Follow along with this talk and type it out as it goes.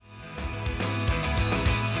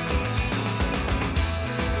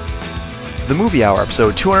The Movie Hour,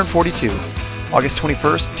 episode 242, August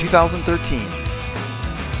 21st, 2013.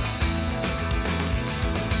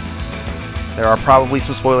 There are probably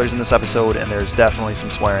some spoilers in this episode, and there's definitely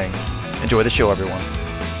some swearing. Enjoy the show, everyone.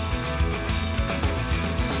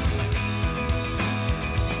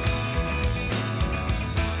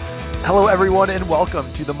 Hello, everyone, and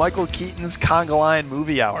welcome to the Michael Keaton's Conga Line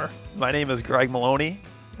Movie Hour. My name is Greg Maloney,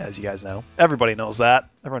 as you guys know. Everybody knows that.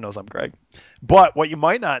 Everyone knows I'm Greg. But what you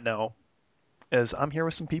might not know is I'm here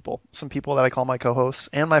with some people that I call my co-hosts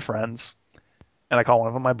and my friends. And I call one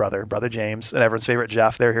of them my brother James, and everyone's favorite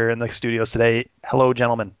Jeff. They're here in the studios today. Hello,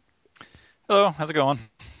 gentlemen. Hello, how's it going?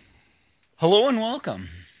 Hello and welcome.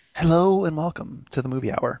 Hello and welcome to the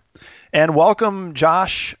Movie Hour. And welcome,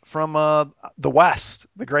 Josh, from the West,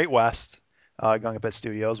 the Great West, Gunga Pit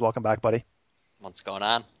Studios. Welcome back, buddy. What's going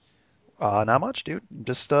on? Not much, dude.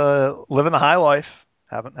 Just living the high life.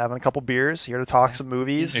 Having a couple beers, here to talk some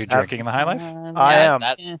movies. Are you drinking the high life? I am.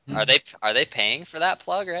 Are they paying for that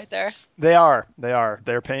plug right there? They are.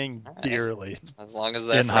 They're paying All right. dearly. As long as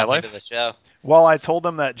they're In High friendly Life? to the show. Well, I told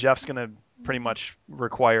them that Jeff's gonna pretty much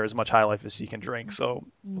require as much High Life as he can drink, so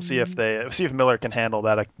we'll see if Miller can handle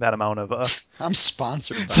that amount of. I'm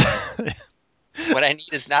sponsored by What I need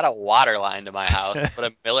is not a water line to my house, but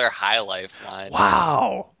a Miller High Life line.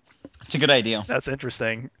 Wow, It's a good idea. that's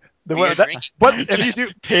interesting. You're drinking- But if Just you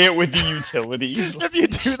do, pay it with the utilities. if you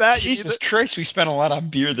do that, you need Jesus Christ, we spent a lot on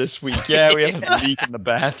beer this week. Yeah, we have a leak in the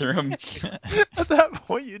bathroom. at that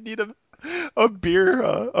point you need a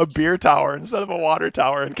beer tower instead of a water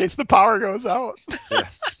tower in case the power goes out.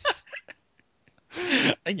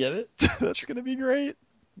 I get it. That's gonna be great.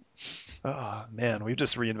 Oh man, we've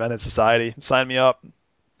just reinvented society. Sign me up.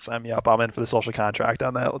 Sign me up. I'm in for the social contract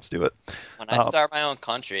on that. Let's do it. When I start my own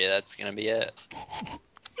country, that's gonna be it.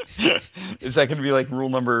 Is that going to be like rule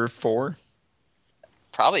number 4?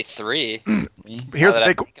 Probably 3. Here's that I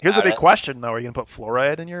the think big about it. question though. Are you gonna put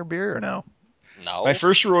fluoride in your beer or no? No. My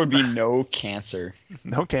first rule would be no cancer.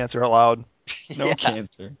 No cancer allowed. No Yeah.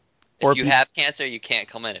 cancer. Or If you be- have cancer, you can't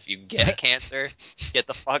come in. If you get cancer, get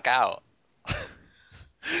the fuck out.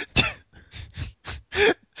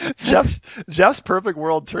 Jeff's perfect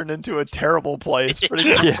world turned into a terrible place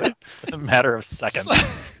pretty quickly. In a matter of seconds.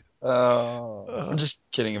 I'm just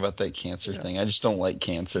kidding about that cancer thing. I just don't like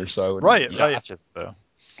cancer, so I would. Right. That's just though.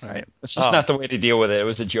 Right. It's just not the way to deal with it. It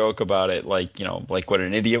was a joke about it, like like what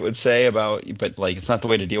an idiot would say about, but like it's not the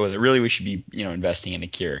way to deal with it. Really, we should be, investing in a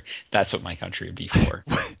cure. That's what my country would be for.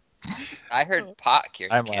 I heard pot cures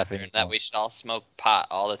I'm cancer, laughing. and that we should all smoke pot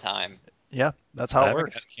all the time. Yeah, that's how I it haven't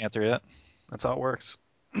works. got cancer yet. That's how it works.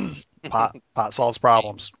 Pot solves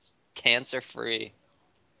problems. Cancer free.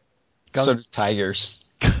 So do tigers.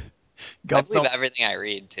 I Gun believe sells- everything I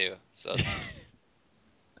read too. So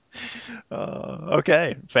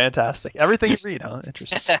okay, fantastic. Everything you read, huh?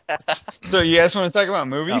 Interesting. So you guys want to talk about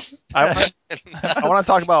movies? I want to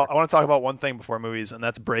talk about one thing before movies, and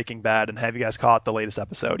that's Breaking Bad. And have you guys caught the latest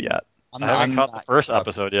episode yet? I haven't caught the first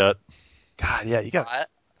episode yet. God, yeah, you got.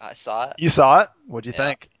 I saw it. You saw it? What'd you Yeah.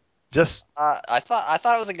 think? Just I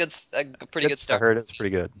thought it was a pretty good I start. heard it's pretty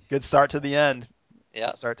good. good start to the end. Yeah,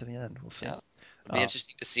 Good start to the end. We'll see. Yeah. it'll be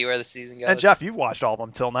interesting to see where the season goes. And Jeff, you've watched all of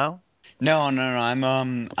them till now. No.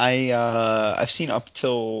 I've seen up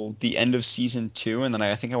till the end of season 2, and then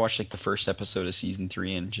I think I watched like the first episode of season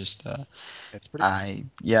 3, and just It's pretty.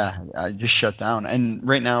 I just shut down. And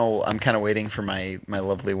right now I'm kind of waiting for my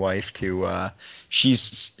lovely wife to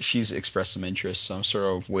she's expressed some interest, so I'm sort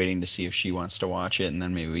of waiting to see if she wants to watch it, and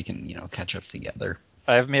then maybe we can catch up together.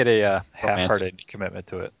 I've made a half-hearted commitment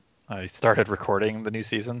to it. I started recording the new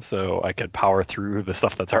season so I could power through the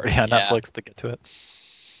stuff that's already on Yeah. Netflix to get to it.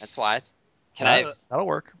 That's wise. Can That'll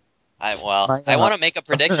work. I want to make a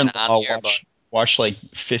prediction on I'll the air, but watch like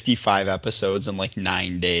 55 episodes in like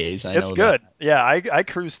 9 days. I It's know good. that. Yeah, I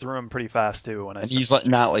cruise through them pretty fast too. When I And he's like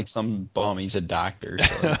not like some bum. He's a doctor,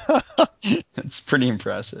 so it's pretty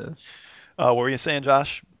impressive. what were you saying,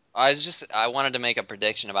 Josh? I wanted to make a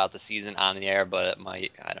prediction about the season on the air, but it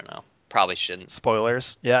might, I don't know. Probably shouldn't.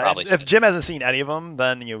 Spoilers. Yeah. Probably If shouldn't. Jim hasn't seen any of them,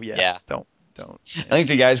 then don't. I think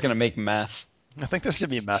the guy's gonna make meth. I think there's gonna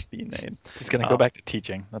be meth being made. He's going to go back to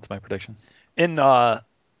teaching. That's my prediction. In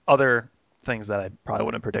other things that I probably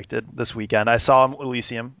wouldn't have predicted this weekend, I saw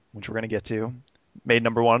Elysium, which we're gonna get to. Made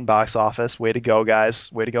 #1 box office. Way to go,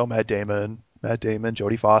 guys. Way to go, Matt Damon,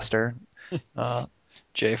 Jodie Foster,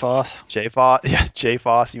 Jay Foss. Jay Foss. Yeah, Jay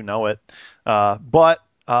Foss. You know it.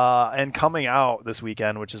 And coming out this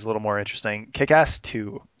weekend, which is a little more interesting, Kick-Ass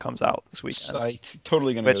 2 comes out this weekend. Psyched.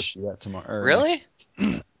 Totally gonna go Which- see that tomorrow. or Really?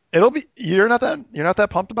 It'll be. You're not that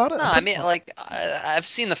pumped about it? No, I mean, like I've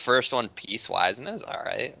seen the first one piecewise, and it was all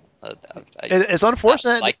right. It's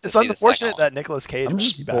unfortunate. psyched to It's see the second unfortunate one. that Nicolas Cage I'm won't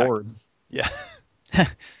just be back. bored. Yeah.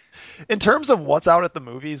 In terms of what's out at the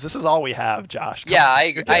movies, this is all we have, Josh. Come Yeah, on.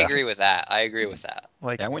 I agree with that. I agree with that.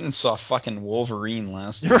 Like, Yeah, I went and saw fucking Wolverine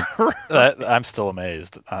last week. I'm still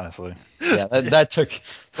amazed, honestly. Yeah, that took.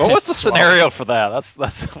 What was the swallow. scenario for that?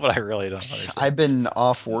 That's what I really don't understand. I've been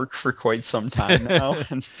off work for quite some time now,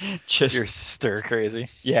 and just You're stir crazy.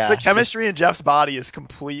 yeah, the chemistry in Jeff's body is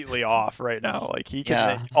completely off right now. Like he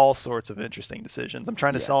can make all sorts of interesting decisions. I'm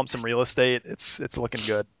trying to sell him some real estate. It's looking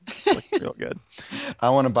good. It's looking real good. I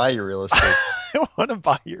want to buy your real estate. I want to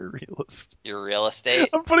buy your real estate. Your real estate.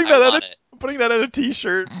 I'm putting that in a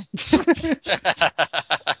t-shirt.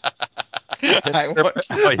 I want to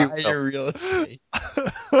Oh, you buy will. your real estate.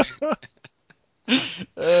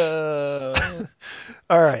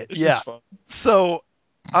 All right. This is fun. So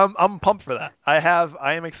I'm pumped for that.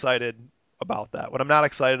 I am excited about that. What I'm not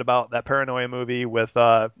excited about, that Paranoia movie with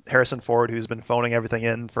Harrison Ford, who's been phoning everything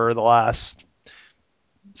in for the last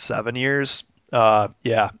 7 years.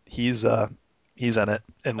 Yeah, he's in it.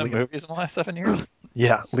 And Movies in the last 7 years?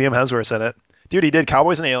 Yeah, Liam Hemsworth's in it. Dude, he did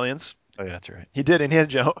Cowboys and Aliens. Oh yeah, that's right. He did Indiana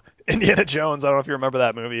Jones. I don't know if you remember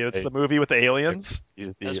that movie. It's the movie with the aliens.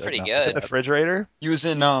 That's pretty It's good. in the refrigerator. He was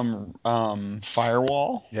in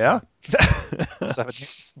Firewall. Yeah. 7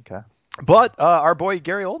 years. Okay. But our boy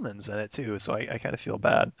Gary Oldman's in it too, so I kind of feel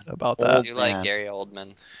bad about that. I do like Gary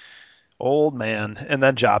Oldman. Old man, and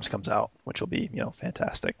then Jobs comes out, which will be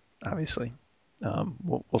fantastic. Obviously,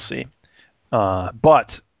 we'll see.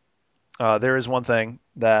 But there is one thing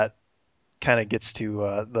that kind of gets to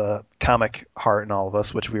the comic heart in all of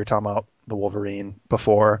us, which we were talking about the Wolverine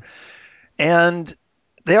before, and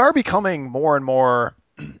they are becoming more and more.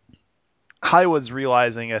 Hollywood's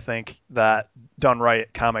realizing, I think, that done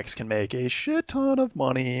right, comics can make a shit ton of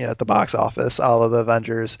money at the box office out of the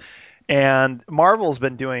Avengers. And Marvel's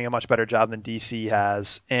been doing a much better job than DC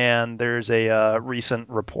has. And there's a recent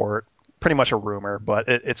report, pretty much a rumor, but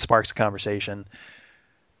it sparks a conversation.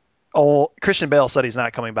 Oh, Christian Bale said he's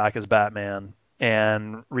not coming back as Batman.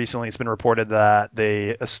 And recently it's been reported that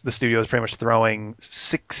the studio is pretty much throwing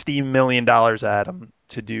 $60 million at him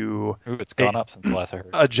to do it's gone up since the last I heard.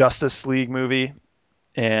 a Justice League movie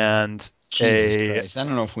and Jesus Christ, I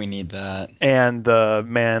don't know if we need that. And the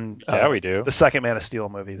yeah, we do. The second Man of Steel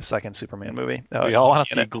movie, the second Superman movie. We all want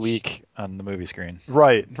to see Gleek on the movie screen.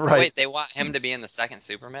 Right. Wait, they want him to be in the second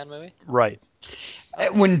Superman movie? Right.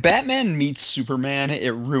 When Batman meets Superman,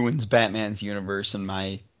 it ruins Batman's universe in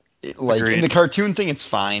my Agreed. in the cartoon thing, it's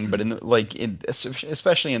fine, but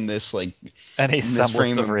especially in this any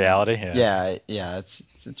semblance of reality, yeah, it's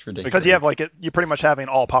ridiculous. Because you have you pretty much having an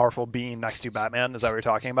all-powerful being next to Batman. Is that what you're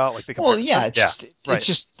talking about? Like the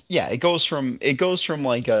it goes from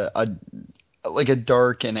like a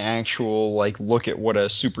dark and actual look at what a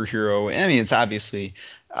superhero. I mean, it's obviously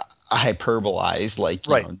a hyperbolized,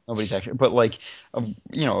 nobody's actually, but of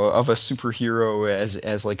a superhero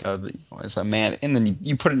as a man, and then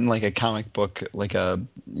you put it in a comic book, a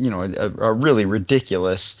really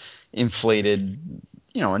ridiculous, inflated,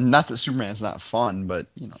 and not that Superman's not fun, but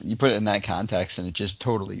you put it in that context and it just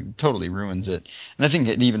totally ruins it. And I think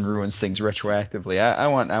it even ruins things retroactively. I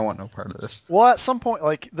want no part of this. Well, at some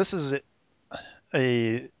point, this is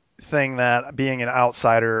a thing that, being an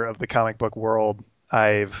outsider of the comic book world,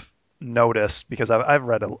 I've noticed, because I've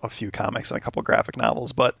read a few comics and a couple graphic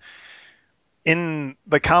novels, but in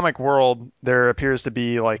the comic world, there appears to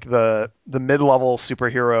be the mid-level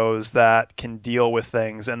superheroes that can deal with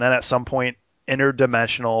things, and then at some point,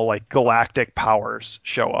 interdimensional galactic powers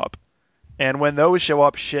show up. And when those show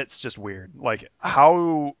up, shit's just weird.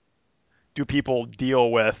 How do people deal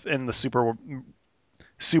with, in the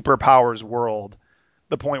superpowers world,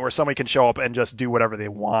 the point where somebody can show up and just do whatever they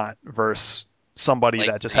want versus somebody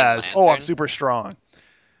that just Green has, Lantern? I'm super strong.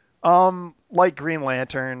 Like Green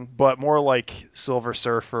Lantern, but more like Silver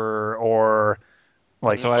Surfer, or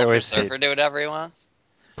so I always Surfer do whatever he wants.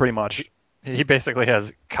 Pretty much. He basically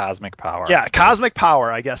has cosmic power. Yeah, cosmic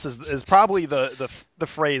power, I guess, is probably the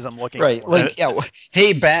phrase I'm looking for.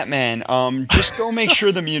 Hey Batman, just go make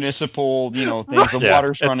sure the municipal, things, the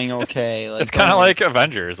water's running okay. It's kind of like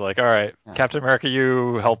Avengers. All right, Captain America,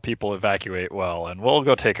 you help people evacuate well, and we'll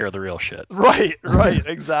go take care of the real shit. Right,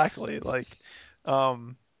 exactly.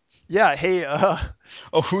 Yeah, hey,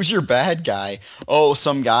 oh, who's your bad guy? Oh,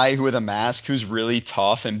 some guy with a mask who's really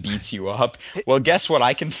tough and beats you up. Well, guess what?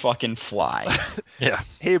 I can fucking fly. Yeah.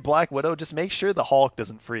 Hey, Black Widow, just make sure the Hulk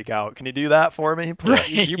doesn't freak out. Can you do that for me,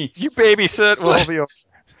 please? Right. You babysit. We'll be over.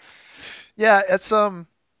 Yeah, it's I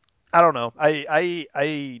don't know. I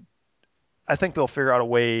think they'll figure out a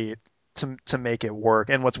way to make it work.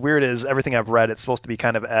 And what's weird is everything I've read, it's supposed to be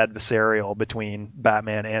kind of adversarial between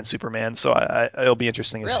Batman and Superman. So it'll be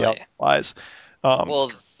interesting to see how Really? it flies.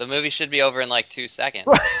 Well, the movie should be over in like 2 seconds.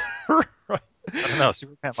 Right. I don't know.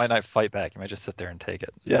 Superman might not fight back. He might just sit there and take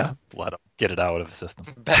it. Yeah. Just let him get it out of the system.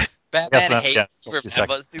 Batman then, hates yeah, still 2 Superman,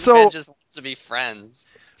 but seconds. Superman just wants to be friends.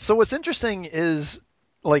 So what's interesting is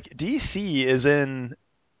like DC is in.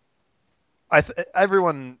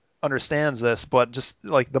 Everyone understands this, but just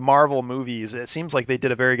like the Marvel movies, it seems like they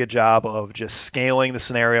did a very good job of just scaling the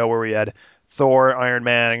scenario where we had Thor, Iron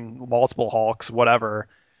Man, multiple Hulks, whatever,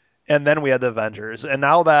 and then we had the Avengers. And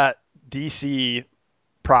now that DC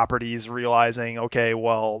properties realizing, okay,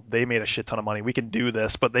 well, they made a shit ton of money, we can do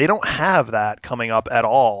this, but they don't have that coming up at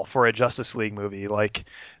all for a Justice League movie. Like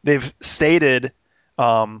they've stated,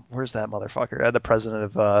 where's that motherfucker? The president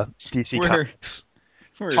of DC Comics.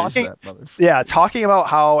 Where is that motherfucker? Yeah, talking about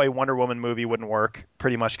how a Wonder Woman movie wouldn't work,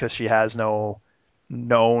 pretty much because she has no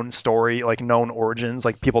known story, like known origins.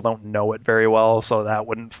 Like people don't know it very well, so that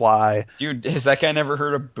wouldn't fly. Dude, has that guy never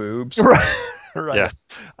heard of boobs? Right. Yeah.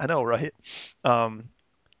 I know, right?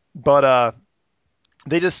 But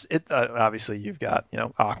they just obviously you've got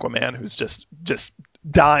Aquaman who's just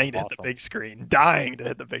dying to hit the big screen,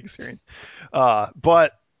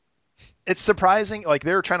 but it's surprising, like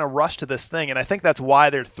they're trying to rush to this thing, and I think that's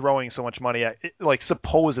why they're throwing so much money at it, like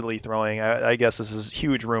supposedly throwing. I guess this is a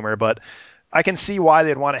huge rumor, but I can see why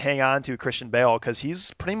they'd want to hang on to Christian Bale because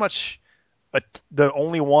he's pretty much the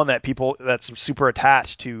only one that's super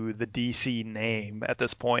attached to the DC name at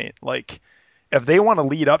this point. Like, if they want to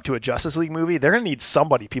lead up to a Justice League movie, they're gonna need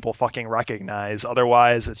somebody people fucking recognize.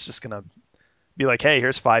 Otherwise, it's just gonna be like, hey,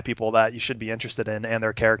 here's 5 people that you should be interested in, and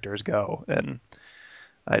their characters go. And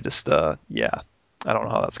I just, yeah, I don't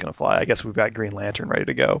know how that's going to fly. I guess we've got Green Lantern ready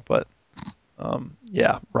to go, but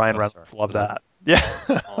yeah, Ryan Reynolds loved that. Yeah.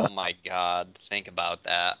 Oh my God, think about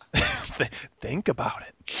that. Think about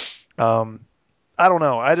it. I don't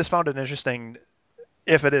know. I just found it interesting,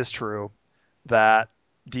 if it is true, that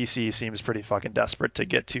DC seems pretty fucking desperate to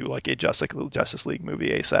get to like a Justice League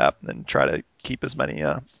movie ASAP and try to keep as many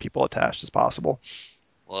people attached as possible.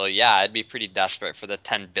 Well, yeah, I'd be pretty desperate for the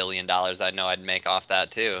 $10 billion I know I'd make off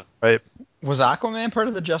that, too. Right. Was Aquaman part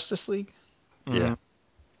of the Justice League? Yeah. Mm-hmm.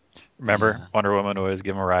 Remember, Wonder Woman always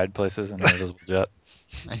give him a ride places in an invisible jet.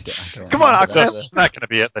 I don't Come on, remember Aquaman. that. He's not going to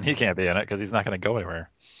be it, then he can't be in it because he's not going to go anywhere.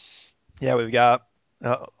 Yeah, we've got.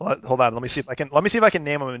 Hold on. Let me see if I can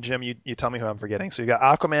name them. And Jim, you tell me who I'm forgetting. So you got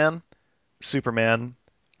Aquaman, Superman,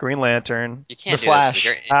 Green Lantern. You can't The do Flash.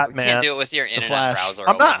 this with your, Batman. you can't do it with your internet Flash. browser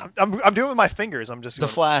I'm open. not. I'm doing it with my fingers. I'm just The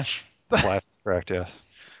going. Flash. Flash, correct, yes.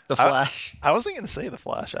 The Flash. I wasn't going to say the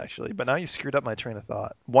Flash actually, but now you screwed up my train of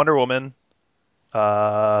thought. Wonder Woman.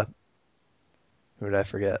 Uh, who did I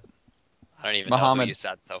forget? I don't even know who you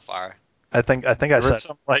said so far. I think I There said were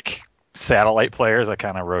some like satellite players that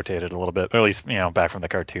kind of rotated a little bit, or at least back from the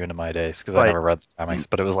cartoon in my days because I never read the comics.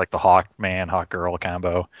 But it was like the Hawkman, Hawk Girl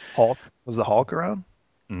combo. Hulk. Was the Hulk around?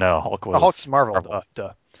 No, Hulk was Hulk's Marvel.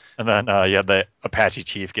 Duh. And then you had the Apache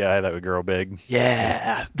Chief guy that would grow big.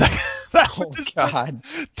 Yeah. Oh God.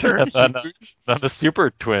 Turn then huge. the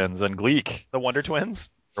Super Twins and Gleek. The Wonder Twins.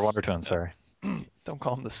 Or Wonder Twins, sorry. Don't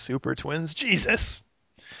call them the Super Twins. Jesus.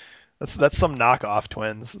 That's some knockoff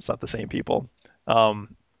twins. It's not the same people.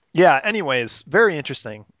 Yeah. Anyways, very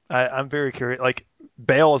interesting. I'm very curious. Like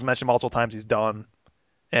Bale has mentioned multiple times he's done,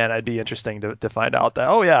 and I'd be interesting to find out that.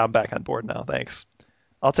 Oh yeah, I'm back on board now. Thanks.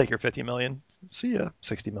 I'll take your 50 million. See ya.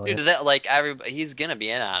 60 million. Dude, he's gonna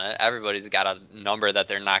be in on it. Everybody's got a number that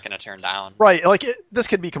they're not gonna turn down. Right. Like this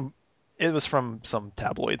could be. It was from some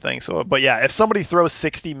tabloid thing. So, but yeah, if somebody throws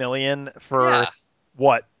 60 million for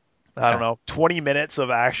what? I don't know, 20 minutes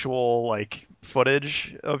of actual like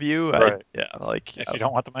footage of you. Right. If you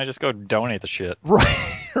don't want the money, just go donate the shit. Right.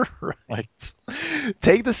 Right.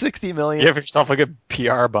 Take the 60 million. Give yourself a good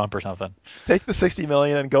PR bump or something. Take the 60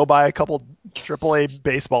 million and go buy a couple AAA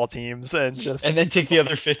baseball teams and then take the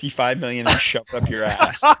other 55 million and shove it up your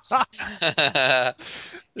ass.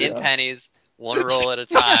 In pennies, one roll at a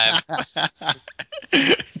time.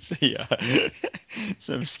 It's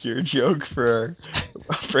an obscure joke for our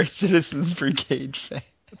Upright Citizens Brigade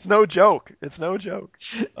fans. It's no joke.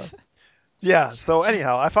 Yeah. So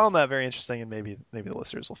anyhow, I found that very interesting, and maybe the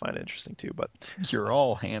listeners will find it interesting too. But you're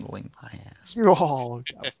all handling my ass. You're all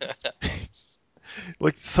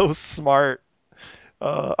look so smart.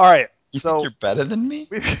 All right. You think you're better than me?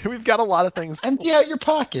 We've got a lot of things. Empty out your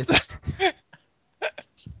pockets.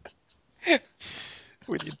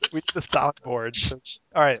 we need the soundboard. So,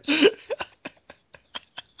 all right.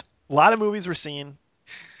 A lot of movies we're seeing.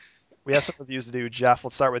 we have some reviews to do. Jeff,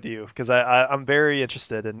 let's start with you because I'm very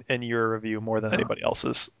interested in your review more than anybody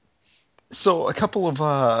else's. So a couple of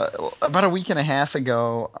about a week and a half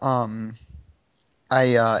ago,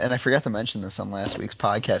 I forgot to mention this on last week's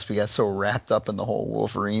podcast. We got so wrapped up in the whole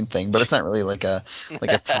Wolverine thing, but it's not really like a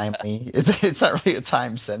timely. It's not really a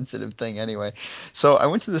time sensitive thing anyway. So I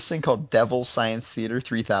went to this thing called Devil Science Theater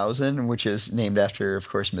 3000, which is named after, of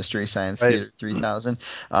course, Mystery Science Right. Theater 3000,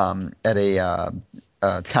 at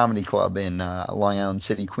a comedy club in Long Island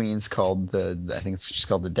City, Queens, called I think it's just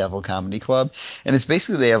called the Devil Comedy Club, and it's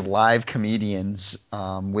basically they have live comedians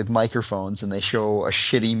with microphones, and they show a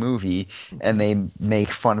shitty movie, and they make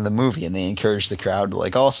fun of the movie, and they encourage the crowd to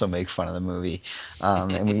like also make fun of the movie,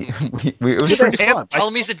 and it was Did they pretty hand fun. Tell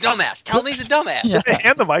him he's a dumbass. Tell him he's a dumbass. Yeah. Did they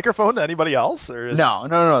hand the microphone to anybody else, or is No.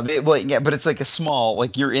 Yeah, but it's like a small,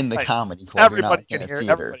 like you're in the right. comedy club. You're not Everybody like in could a hear.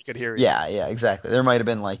 theater. Everybody could hear you. Yeah, exactly. There might have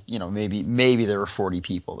been like, maybe there were 40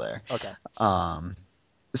 people there. Okay. Um,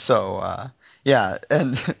 So yeah,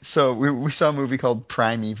 and so we saw a movie called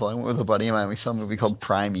Primeval. I went with a buddy of mine. We saw a movie called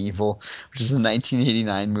Primeval, which is a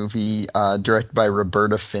 1989 movie directed by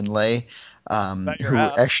Roberta Finlay, Bet your who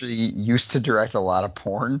ass. actually used to direct a lot of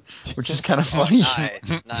which is kind of Oh, funny.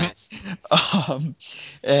 nice. Um,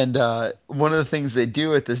 and one of the things they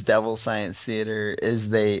do at this Devil Science Theater is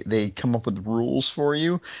they come up with rules for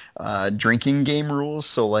you, drinking game rules.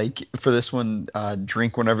 So like for this one,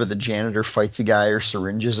 drink whenever the janitor fights a guy or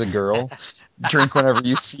syringes a girl. Drink whenever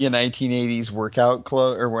you see a 1980s workout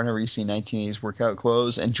clothes, or whenever you see 1980s workout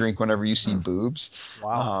clothes, and drink whenever you see boobs.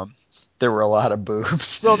 Wow. There were a lot of boobs.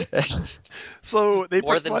 So, so they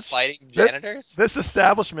More pretty than much fighting this, janitors? this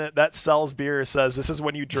establishment that sells beer says this is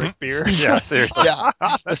when you drink beer. Yeah, seriously. Yeah,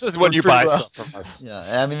 This is it when was you pretty buy well. stuff from us.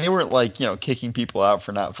 Yeah, I mean they weren't like kicking people out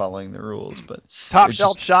for not following the rules, but Top it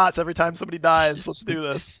shelf just shots every time somebody dies. Let's do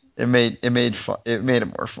this. it made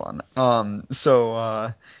it more fun. And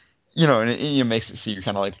it makes it so you're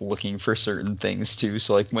kind of like looking for certain things too.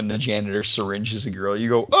 So like when the janitor syringes a girl, you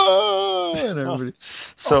go oh, and everybody.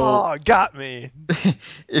 So Oh, got me.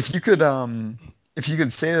 if you could if you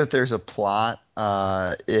could say that there's a plot,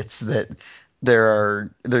 it's that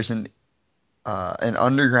there's an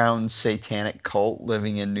underground satanic cult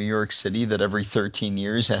living in New York City that every 13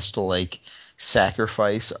 years has to like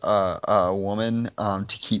sacrifice a woman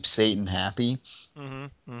to keep Satan happy.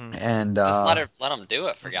 Mm-hmm. And Just let him do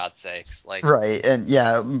it for God's sakes. Like, right, and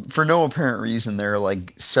yeah, for no apparent reason, there are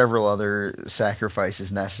like several other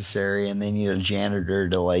sacrifices necessary, and they need a janitor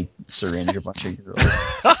to like syringe a bunch of girls.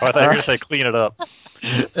 Oh, I thought you were gonna say clean it up.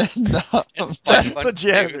 And, and fight a That's the bunch of dudes.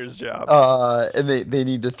 janitor's job. and they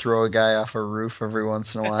need to throw a guy off a roof every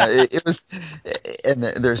once in a while. It was, and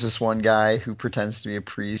there's this one guy who pretends to be a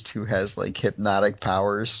priest who has like hypnotic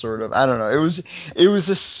powers, sort of. I don't know. It was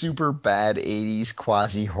a super bad '80s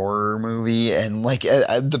quasi horror movie, and like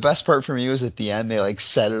the best part for me was at the end they like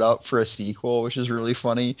set it up for a sequel, which is really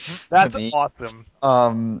funny to That's me. awesome.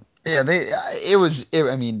 Yeah,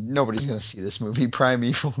 I mean, nobody's gonna see this movie.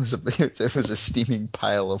 Primeval it was a steaming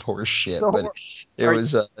pile of horse shit, but So, are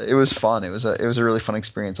it was fun. It was a really fun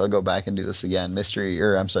experience. I'll go back and do this again.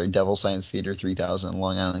 I'm sorry, Devil Science Theater 3000,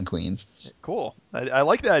 Long Island, Queens. cool. I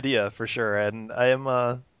like the idea for sure, and I'm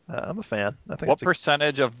a fan. I think What it's a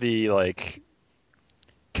percentage of the like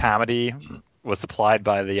comedy was supplied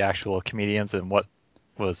by the actual comedians, and what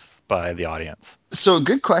was by the audience? So,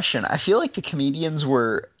 good question. I feel like the comedians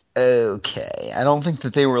were okay. I don't think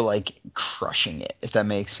that they were like crushing it, if that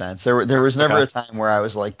makes sense. There was never Okay. a time where I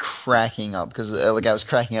was like cracking up because like I was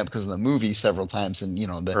cracking up because of the movie several times, and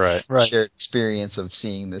the Right. right. shared experience of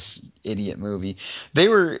seeing this idiot movie. They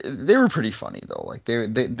were pretty funny though. Like they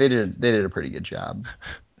did a pretty good job.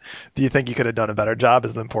 Do you think you could have done a better job?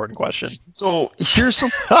 Is the important question. So here's some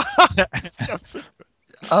Jumps in.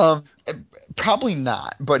 Um, probably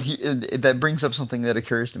not, but that brings up something that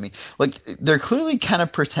occurs to me. Like they're clearly kind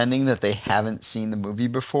of pretending that they haven't seen the movie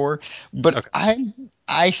before, but Okay.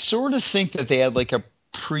 I sort of think that they had like a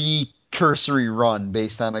precursory run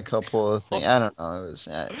based on a couple of things. I don't know.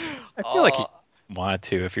 I feel like you Oh, wanted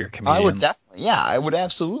to if you're a I would comedian. definitely, yeah, I would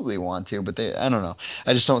absolutely want to, but I don't know.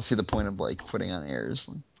 I just don't see the point of like putting on airs.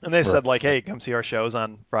 And they Right. said like, "Hey, come see our shows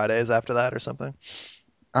on Fridays after that or something."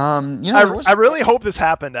 There was I really hope this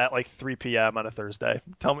happened at like 3 p.m. on a Thursday.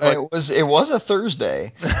 Tell me, like, it was a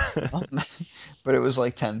Thursday. Um, but it was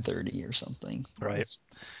like 10:30 or something. right? It's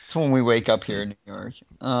when we wake up here in New York.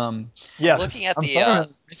 I'm looking Yes. at I'm the. sorry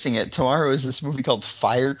I'm missing it. Tomorrow is this movie called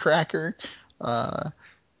Firecracker. Uh,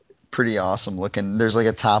 Pretty awesome looking. There's like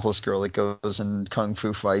a topless girl that goes and kung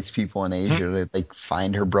fu fights people in Asia to like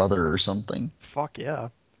find her brother or something. Fuck yeah.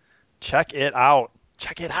 Check it out.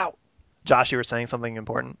 Check it out. Josh, you were saying something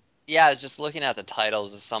important. Yeah, I was just looking at the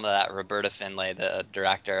titles of some of that. Roberta Finlay, the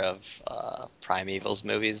director of Primeval's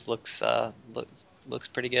movies, looks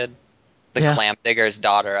pretty good. The Yeah. Clam Digger's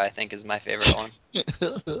Daughter, I think, is my favorite one.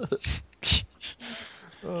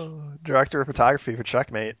 Director of photography for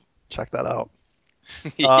Checkmate. Check that out.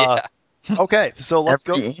 Uh, Yeah. okay, so let's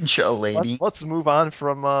go. Every inch a lady. Let's move on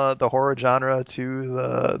from the horror genre to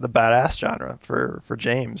the badass genre for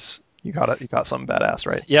James. You got something badass,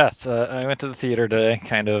 right? Yes, I went to the theater today.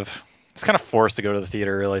 Was kind of forced to go to the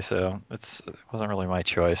theater, really. So it wasn't really my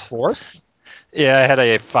choice. Forced? Yeah, I had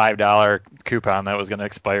a $5 coupon that was going to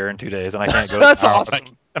expire in 2 days, and I can't go That's tomorrow, awesome.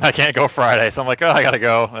 and I can't go Friday. So I'm like, oh, I gotta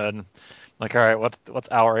go. And like, all right, what's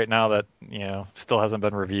out right now that still hasn't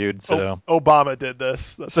been reviewed? So Obama did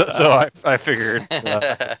this. That's I figured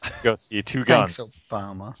go see Two Thanks, Guns.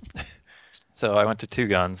 Obama. So I went to Two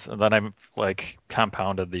Guns, and then I'm like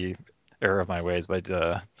compounded the error of my ways by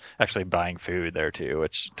actually buying food there too,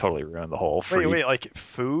 which totally ruined the whole free. wait, like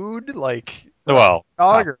food, like Well,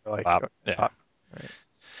 dog or like yeah. right.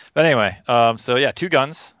 But anyway, so yeah, Two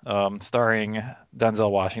Guns, starring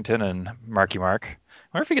Denzel Washington and Marky Mark.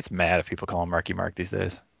 I wonder if he gets mad if people call him Marky Mark these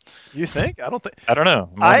days. You think? I don't think. I don't know.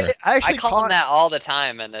 I'm I wondering. I I actually call him caught. that all the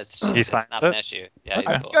time, and He's fine it's not with an it? issue. Yeah, Okay. he's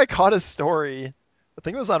I cool. think I caught a story. I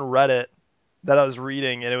think it was on Reddit that I was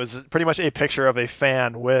reading, and it was pretty much a picture of a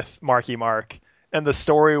fan with Marky Mark. And the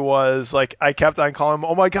story was like I kept on calling him,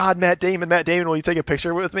 "Oh my God, Matt Damon, will you take a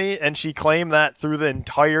picture with me?" And she claimed that through the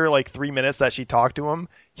entire like 3 minutes that she talked to him,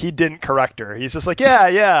 he didn't correct her. He's just like,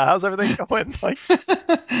 "Yeah, how's everything going?" Like,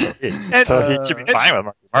 and So he should be and fine with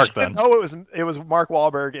Marky she Mark didn't then. know it was Mark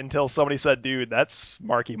Wahlberg until somebody said, "Dude, that's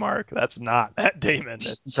Marky Mark. That's not Matt Damon."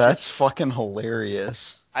 That's fucking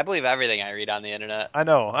hilarious. I believe everything I read on the internet. I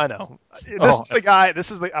know. This Oh, is the guy.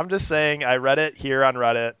 This is the. I'm just saying. I read it here on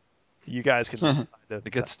Reddit. You guys can decide a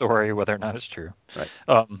good story, whether or not it's true.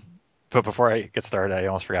 Right. But before I get started, I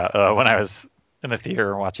almost forgot. When I was in the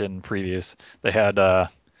theater watching previews, they had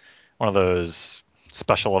one of those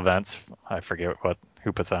special events. I forget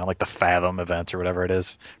who puts that on, like the Fathom event or whatever it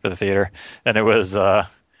is for the theater, and it was the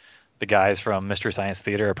guys from Mystery Science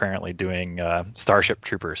Theater apparently doing Starship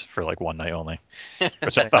Troopers for like one night only,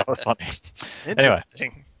 which I thought was funny. Anyway,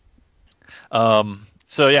 Interesting.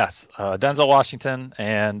 so yes, Denzel Washington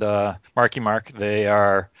and Marky Mark, they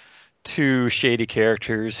are two shady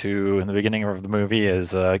characters who, in the beginning of the movie,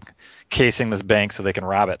 is casing this bank so they can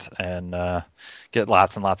rob it and get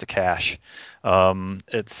lots and lots of cash.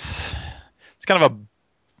 It's kind of a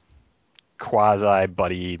quasi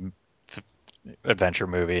buddy adventure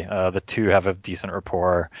movie. The two have a decent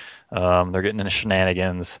rapport. They're getting into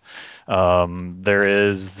shenanigans. There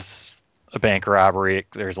is a bank robbery.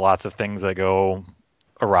 There's lots of things that go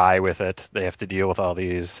awry with it. They have to deal with all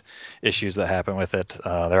these issues that happen with it.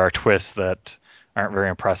 There are twists that aren't very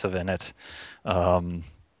impressive in it.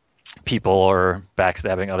 People are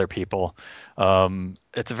backstabbing other people.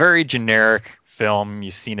 It's a very generic film.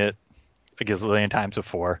 You've seen it a gazillion times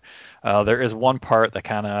before. There is one part that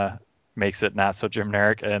kind of makes it not so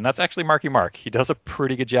generic, and that's actually Marky Mark. He does a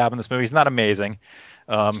pretty good job in this movie. He's not amazing.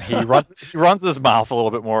 He runs his mouth a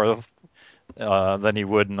little bit more than he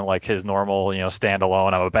would in like his normal,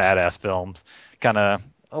 standalone I'm a badass films. Kind of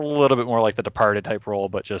a little bit more like the Departed type role,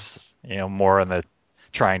 but just more in the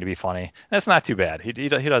trying to be funny. And it's not too bad. He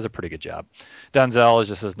does a pretty good job. Denzel is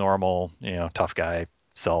just his normal, tough guy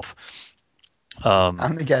self.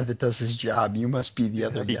 I'm the guy that does his job. You must be the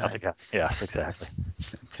other The other guy. guy. Yes, exactly. It's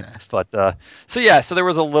fantastic. But so there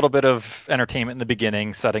was a little bit of entertainment in the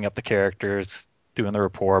beginning, setting up the characters, doing the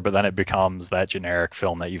rapport, but then it becomes that generic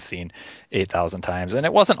film that you've seen 8,000 times. And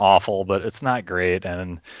it wasn't awful, but it's not great,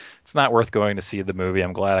 and it's not worth going to see the movie.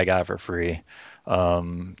 I'm glad I got it for free.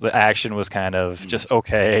 The action was kind of just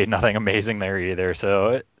okay, nothing amazing there either.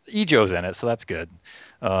 So Ejo's in it, so that's good.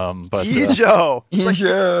 But Ejo. It's like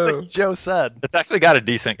Joe. Joe said. it's actually got a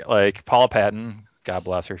decent, like Paula Patton. God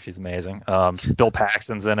bless her, she's amazing. Bill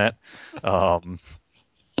Paxton's in it. Um,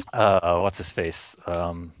 what's his face?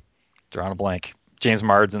 Drawing a blank. James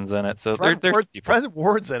Marsden's in it. So there's people. Fred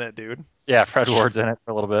Ward's in it, dude. Yeah, Fred Ward's in it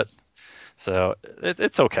for a little bit. So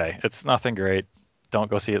it's okay. It's nothing great. Don't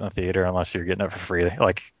go see it in the theater unless you're getting it for free.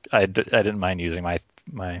 Like I didn't mind using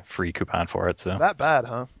my free coupon for it. So Is that bad,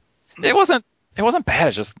 huh? it wasn't bad.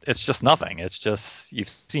 It's just nothing. It's just you've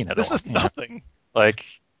seen it This all. is nothing. Like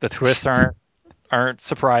the twists aren't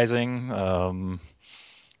surprising.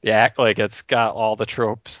 The act like it's got all the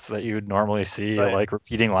tropes that you would normally see, Right. like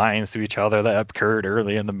repeating lines to each other that occurred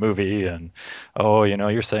early in the movie, and oh,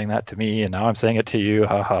 you're saying that to me, and now I'm saying it to you,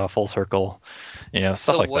 haha, full circle, stuff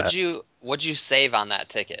So like that. what'd you save on that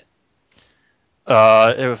ticket?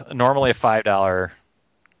 It was normally a $5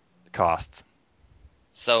 cost.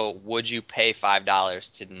 So would you pay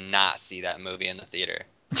 $5 to not see that movie in the theater?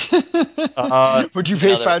 Would you In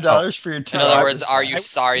pay other- $5 for your In other $2? words, are you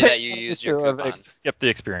sorry that you used your coupon? Skip the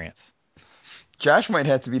experience. Josh might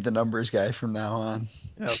have to be the numbers guy from now on.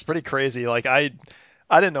 Yeah, it's pretty crazy. Like I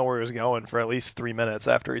didn't know where he was going for at least 3 minutes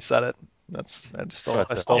after he said it. I still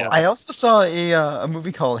Yeah. I also saw a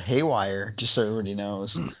movie called Haywire, just so everybody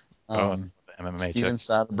knows. Oh, Um, the MMA Steven chick.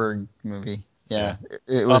 Soderbergh movie. Yeah,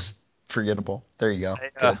 Yeah. it was forgettable. There you go.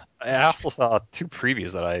 Good. I also saw 2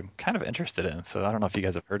 previews that I'm kind of interested in, so I don't know if you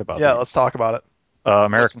guys have heard about Yeah, these. let's talk about it.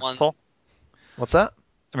 American one? Hustle. What's that?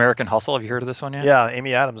 American Hustle. Have you heard of this one yet? Yeah,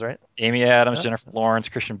 Amy Adams, right? Amy Adams, Yeah. Jennifer Lawrence,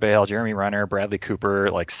 Christian Bale, Jeremy Renner, Bradley Cooper,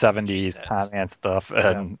 like 70s Jesus. Batman stuff.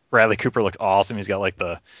 And Bradley Cooper looks awesome. He's got like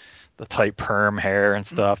the tight perm hair and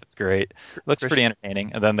stuff. It's great. Looks pretty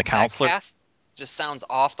entertaining. And then The That Counselor. cast just sounds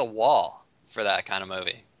off the wall for that kind of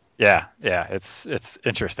movie. Yeah, it's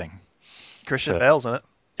interesting. Christian So, Bale's in it.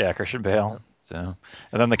 yeah, Christian Bale. So,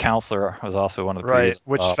 and then The Counselor was also one of the Right, previews.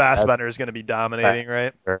 which Fassbender is going to be dominating,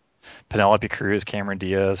 right? Penelope Cruz, Cameron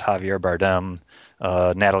Diaz, Javier Bardem,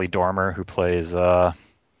 Natalie Dormer, who plays the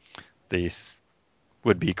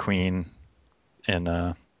would-be queen in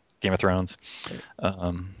Game of Thrones.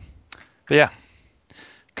 But yeah,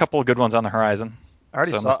 a couple of good ones on the horizon. I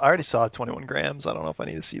already saw 21 grams. I don't know if I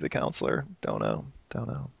need to see The Counselor. Don't know.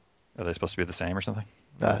 Are they supposed to be the same or something?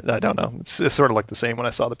 I don't know. It's sort of like the same when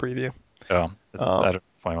I saw the preview. Oh, I don't know what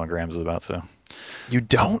 21 grams is about, so. You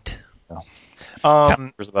don't? No. Um,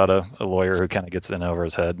 Counselor's about a lawyer who kind of gets in over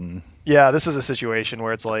his head and yeah, this is a situation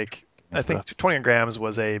where it's like, I stuff. think 21 grams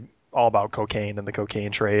was all about cocaine and the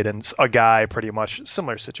cocaine trade, and a guy pretty much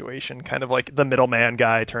similar situation, kind of like the middleman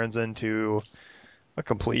guy turns into a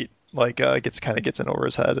complete, like, gets in over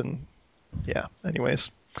his head, and yeah, anyways.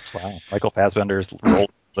 Wow. Michael Fassbender's role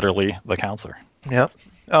literally the counselor. Yeah.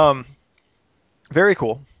 Very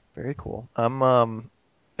cool. Very cool.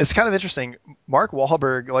 It's kind of interesting. Mark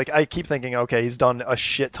Wahlberg, like I keep thinking, okay, he's done a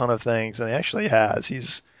shit ton of things, and he actually has.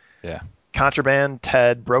 He's Yeah. Contraband,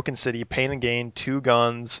 Ted, Broken City, Pain and Gain, Two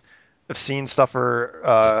Guns. I've seen stuff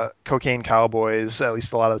for Cocaine Cowboys. At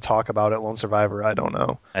least a lot of the talk about it. Lone Survivor. I don't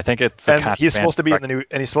know. I think it's And he's supposed to be in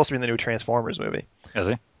the new Transformers movie. Is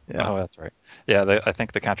he? Yeah. Oh, that's right. Yeah, I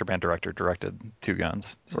think the Contraband director directed Two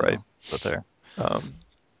Guns. So, Right. But there.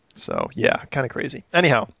 So yeah, kind of crazy.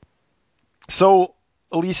 Anyhow, so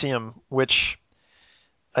Elysium, which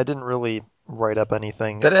I didn't really write up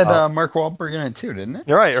anything. That had Mark Wahlberg in it too, didn't it?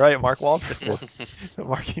 You're right. Mark Wahlberg.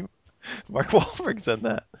 Mark Wahlberg's in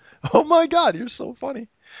that. Oh my God, you're so funny.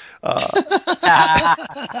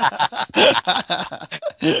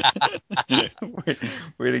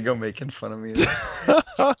 Way to go, making fun of me.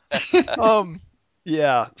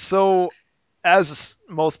 Yeah. So, as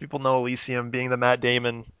most people know, Elysium being the Matt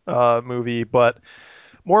Damon movie, but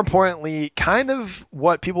more importantly, kind of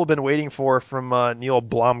what people have been waiting for from Neil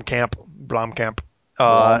Blomkamp,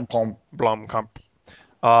 Blomkamp,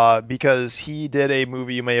 because he did a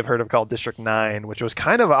movie you may have heard of called District 9, which was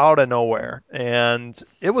kind of out of nowhere, and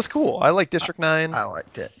it was cool. I like District 9. I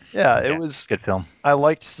liked it. Yeah, it was good film. I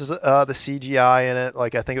liked the CGI in it.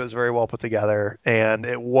 Like I think it was very well put together, and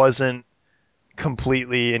it wasn't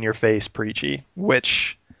completely in your face preachy,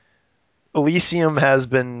 which Elysium has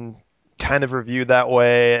been kind of reviewed that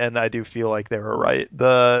way, and I do feel like they were right.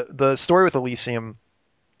 The story with Elysium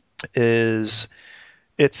is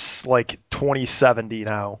it's like 2070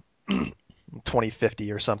 now,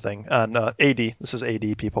 2050 or something on AD. This is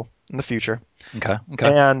AD people in the future. Okay.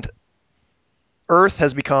 And Earth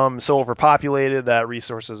has become so overpopulated that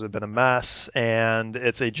resources have been a mess, and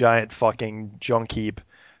it's a giant fucking junk heap.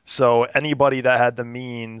 So anybody that had the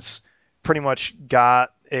means pretty much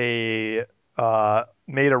got made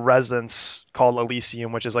a residence called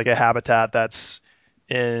Elysium, which is like a habitat that's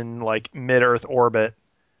in like mid-Earth orbit,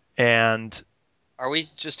 and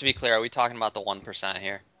Just to be clear, are we talking about the 1%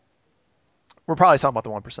 here? we're probably talking about the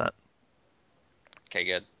 1%. Okay,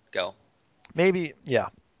 good. Go. Maybe, yeah,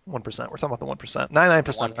 1%. We're talking about the 1%.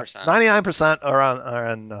 99%. 1%. 99% are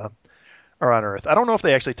on Earth. I don't know if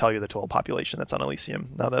they actually tell you the total population that's on Elysium.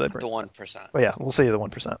 Now that I bring The 1%. but yeah, we'll say the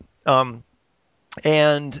 1%.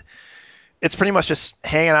 And it's pretty much just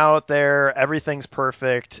hanging out there. Everything's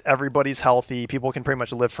perfect. Everybody's healthy. People can pretty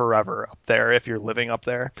much live forever up there if you're living up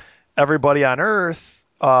there. Everybody on Earth,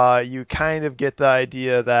 you kind of get the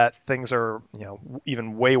idea that things are,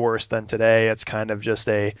 even way worse than today. It's kind of just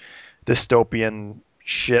a dystopian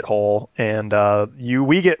shithole, and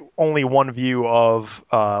we get only one view of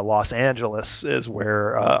Los Angeles is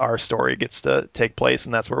where our story gets to take place,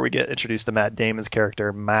 and that's where we get introduced to Matt Damon's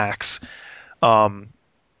character Max.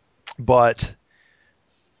 But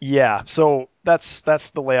Yeah, so that's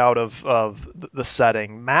the layout of the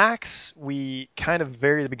setting. Max, we kind of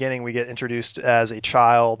very at the beginning we get introduced as a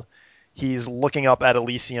child. He's looking up at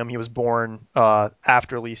Elysium. He was born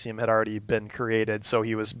after Elysium had already been created, so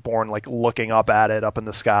he was born like looking up at it up in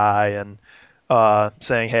the sky and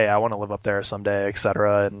saying, "Hey, I want to live up there someday,"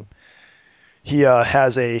 etc. And he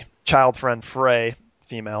has a child friend, Frey,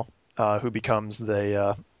 female, who becomes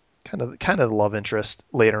the kind of the love interest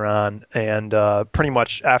later on. And pretty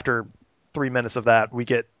much after 3 minutes of that, we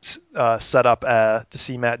get set up to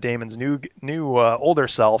see Matt Damon's new older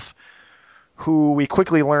self, who we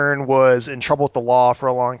quickly learn was in trouble with the law for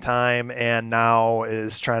a long time and now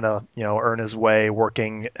is trying to earn his way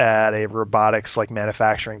working at a robotics like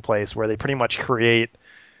manufacturing place where they pretty much create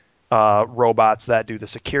robots that do the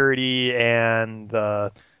security and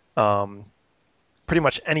the pretty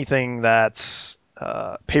much anything that's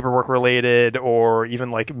paperwork related or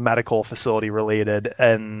even like medical facility related.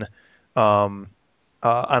 And on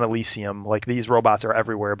Elysium, like these robots are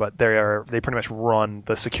everywhere, but they pretty much run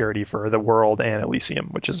the security for the world and Elysium,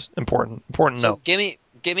 which is important. Important to So know.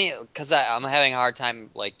 give me, because I'm having a hard time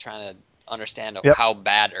like trying to understand Yep. how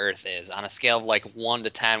bad Earth is on a scale of like 1 to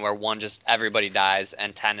 10, where 1 just everybody dies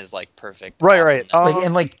and 10 is like perfect Right, right. awesomeness. Like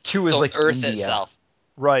and like 2 is So like Earth India. itself.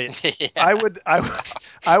 Right. Yeah. I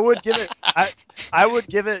would give it I would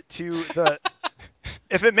give it to the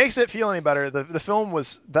if it makes it feel any better, the film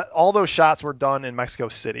was that all those shots were done in Mexico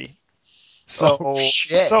City. Oh So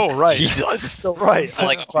shit. so right. Jesus. So right. So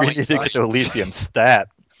like That's We all- need to get point to Elysium stat.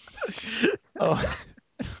 uh,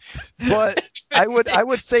 but I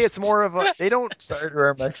would say it's more of a they don't Sorry to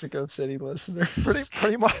our Mexico City pretty listeners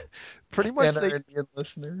pretty much pretty much and our they Indian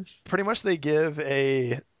listeners. pretty much they give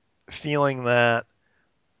a feeling that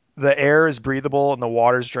the air is breathable and the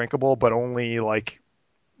water's drinkable, but only like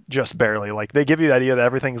just barely. Like they give you the idea that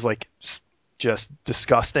everything's like just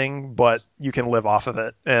disgusting, but you can live off of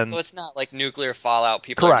it. so And it's not like nuclear fallout.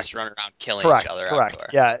 People are just correct, running around killing each correct, other correct.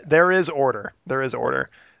 everywhere. Yeah, there is order. There is order.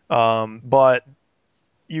 But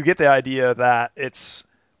you get the idea that it's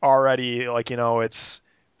already like it's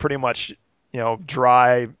pretty much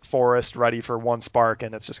dry forest ready for one spark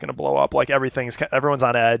and it's just going to blow up. Like everyone's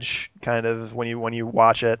on edge kind of when you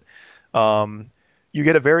watch it. Um, you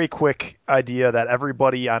get a very quick idea that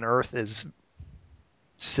everybody on Earth is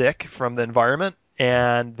sick from the environment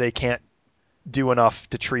and they can't do enough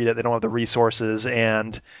to treat it. They don't have the resources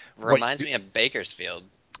and what Reminds me of Bakersfield.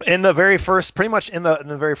 in the very first pretty much in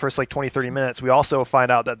the very first like 20-30 minutes we also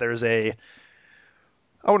find out that there's a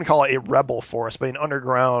I wouldn't call it a rebel force, but an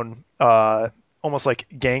underground, almost like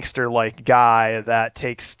gangster like guy that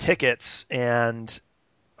takes tickets and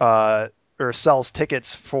uh, or sells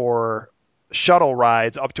tickets for shuttle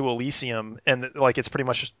rides up to Elysium, and like it's pretty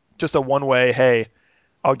much just a one way. Hey,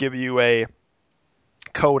 I'll give you a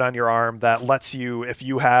code on your arm that lets you, if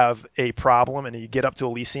you have a problem and you get up to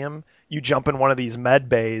Elysium, you jump in one of these med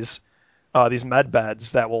bays, these med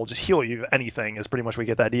beds that will just heal you. Anything is pretty much what we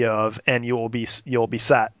get the idea of, and you'll be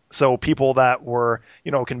set. So people that were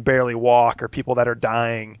can barely walk or people that are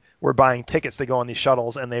dying were buying tickets to go on these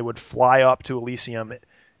shuttles, and they would fly up to Elysium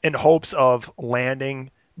in hopes of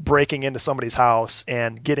landing, breaking into somebody's house,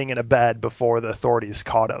 and getting in a bed before the authorities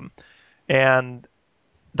caught them. And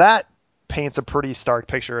that paints a pretty stark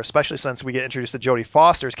picture, especially since we get introduced to Jodie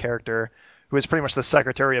Foster's character, who is pretty much the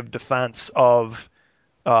Secretary of Defense of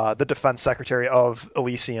the Defense Secretary of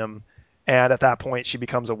Elysium. And at that point, she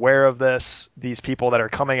becomes aware of these people that are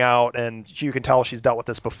coming out, and you can tell she's dealt with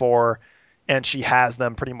this before, and she has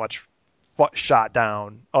them pretty much shot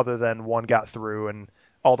down. Other than one got through, and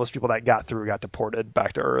all those people that got through got deported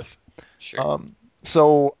back to Earth. Sure.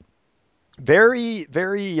 So very,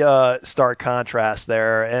 very stark contrast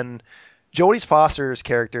there. And Jodie Foster's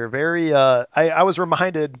character, very. I was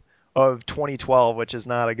reminded of 2012, which is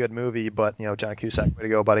not a good movie, but John Cusack, way to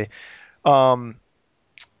go, buddy. Um,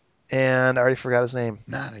 and I already forgot his name.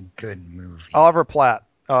 Not a good movie. Oliver Platt.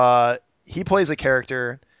 He plays a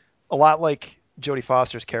character a lot like Jodie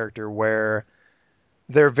Foster's character, where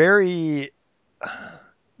they're very.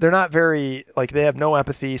 They're not very like they have no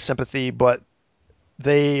empathy, sympathy, but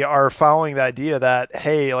they are following the idea that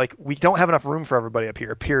hey, like we don't have enough room for everybody up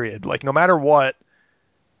here. Period. Like no matter what,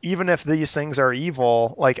 even if these things are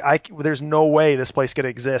evil, like there's no way this place could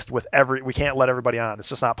exist with we can't let everybody on. It's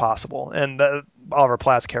just not possible. And Oliver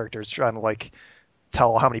Platt's character is trying to like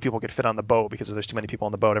tell how many people could fit on the boat because if there's too many people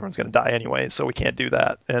on the boat, everyone's going to die anyway. So we can't do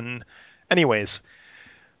that. And anyways,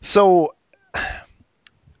 so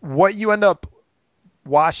what you end up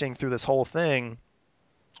watching through this whole thing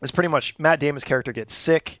is pretty much Matt Damon's character gets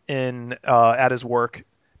sick in at his work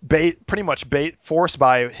forced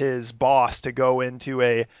by his boss to go into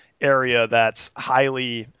a area that's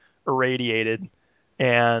highly irradiated,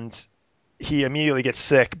 and he immediately gets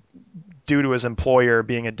sick due to his employer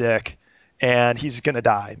being a dick, and he's gonna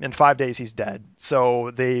die in 5 days. He's dead.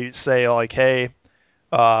 So they say like, hey,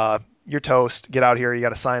 you're toast. Get out here. You got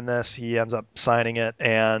to sign this. He ends up signing it,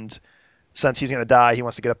 and since he's gonna die, he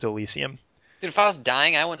wants to get up to Elysium. Dude, if I was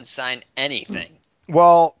dying, I wouldn't sign anything.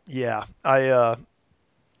 Well, yeah,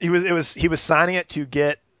 he was signing it to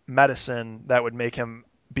get medicine that would make him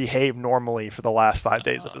behave normally for the last 5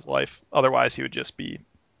 days of his life. Otherwise, he would just be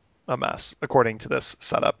a mess, according to this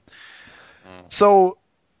setup. Mm. So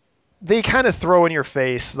they kind of throw in your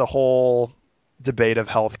face the whole debate of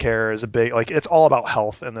healthcare is a big like it's all about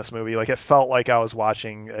health in this movie. Like it felt like I was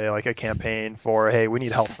watching a campaign for hey, we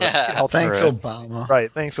need health, health Thanks, Right. Obama.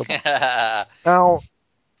 right. Thanks. So now,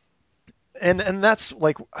 and that's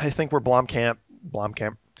like I think where Blomkamp,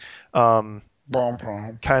 um, Brom,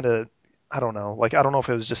 brom. kind of I don't know. Like I don't know if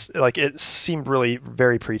it was just like it seemed really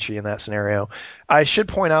very preachy in that scenario. I should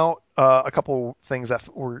point out a couple things that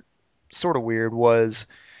were sort of weird was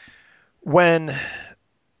when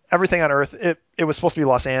everything on Earth it was supposed to be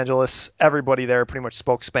Los Angeles. Everybody there pretty much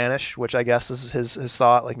spoke Spanish, which I guess is his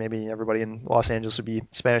thought. Like maybe everybody in Los Angeles would be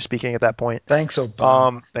Spanish speaking at that point. Thanks,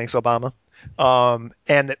 Obama. Thanks Obama.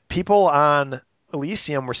 And people on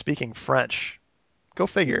Elysium were speaking French. Go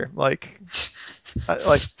figure. Like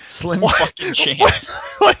Slim what? fucking chance.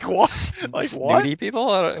 Like what? Like what? Snooty people?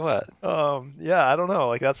 What? Yeah, I don't know.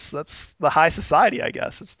 Like that's the high society, I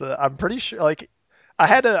guess. I'm pretty sure. Like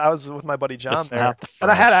I was with my buddy John It's there, not the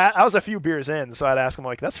and French. I was a few beers in, so I'd ask him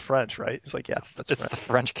like, "That's French, right?" He's like, "Yeah, that's It's the French."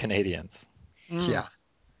 French Canadians. Yeah,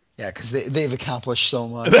 yeah, because they've accomplished so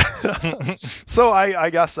much. So I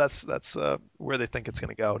guess that's where they think it's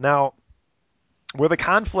going to go. Now, where the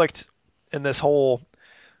conflict in this whole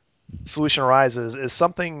solution arises is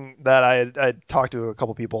something that I talked to a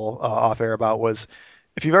couple people off air about was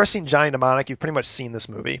if you've ever seen Johnny Mnemonic, you've pretty much seen this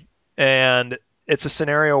movie, and it's a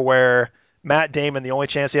scenario where Matt Damon, the only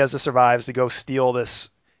chance he has to survive is to go steal this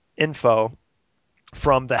info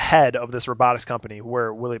from the head of this robotics company,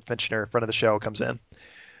 where William Finchner, friend of the show, comes in,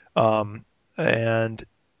 and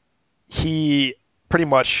he pretty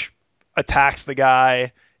much attacks the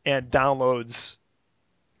guy and downloads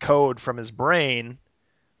code from his brain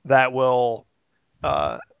that will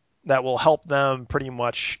uh, that will help them pretty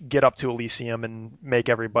much get up to Elysium and make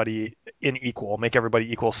everybody equal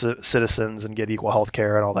citizens and get equal health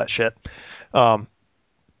care and all that shit. Um,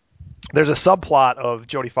 there's a subplot of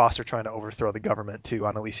Jodie Foster trying to overthrow the government too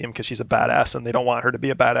on Elysium because she's a badass and they don't want her to be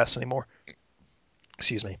a badass anymore.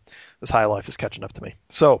 Excuse me. This high life is catching up to me.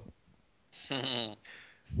 So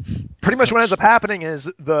pretty much what ends up happening is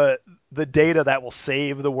the data that will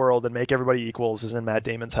save the world and make everybody equals is in Matt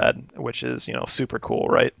Damon's head, which is super cool,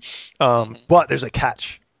 right? But there's a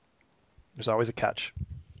catch. There's always a catch.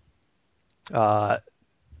 He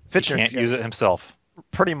Fitcher's can't use it himself.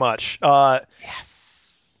 pretty much.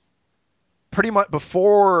 Yes. Pretty much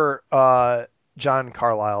before John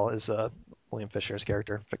Carlyle is William Fisher's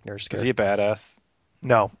character, Fichtner's Is character. he a badass?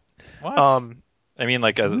 No. What? I mean,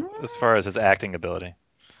 like as far as his acting ability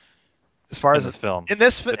As far in as this film. in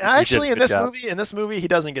this He did actually a in good this job. movie he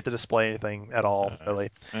doesn't get to display anything at all really.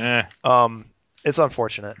 Eh. It's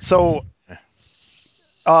unfortunate. So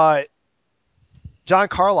Eh. John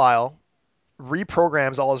Carlyle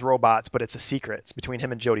reprograms all his robots, but it's a secret. It's between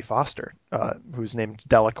him and Jodie Foster, whose name is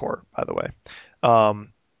Delacour, by the way.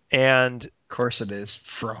 And Of course it is.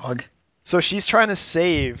 Frog. so she's trying to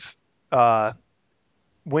save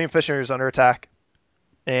William Fisher is under attack,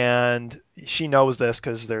 and she knows this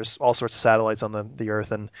because there's all sorts of satellites on the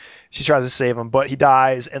Earth, and she tries to save him, but he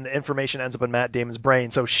dies, and the information ends up in Matt Damon's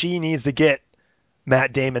brain. So she needs to get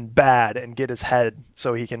Matt Damon bad and get his head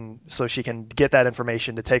so she can get that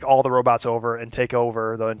information to take all the robots over and take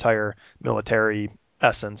over the entire military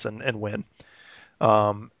essence and win.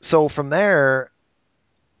 So from there,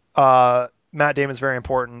 Matt Damon's very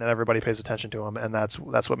important and everybody pays attention to him, and that's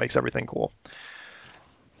what makes everything cool.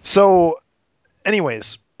 So,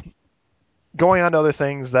 anyways, going on to other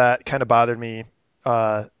things that kind of bothered me,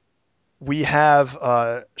 we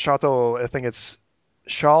have Chateau. I think it's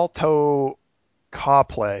Chateau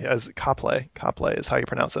Copley is how you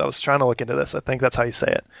pronounce it. I was trying to look into this. I think that's how you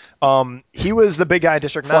say it. He was the big guy in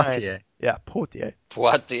District 9. Poitiers. Yeah, Poitiers.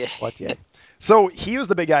 What the? Poitiers. So he was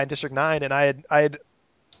the big guy in District 9, and I had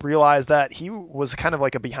realized that he was kind of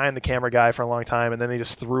like a behind the camera guy for a long time, and then they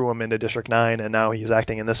just threw him into District 9, and now he's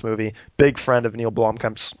acting in this movie. Big friend of Neil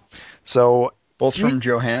Blomkamp's. So Both from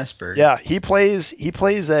Johannesburg. yeah, he plays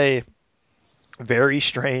a very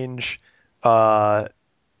strange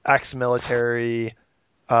ex-military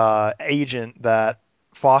agent that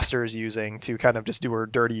Foster is using to kind of just do her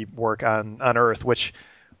dirty work on Earth, which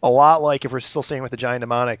a lot like, if we're still staying with the giant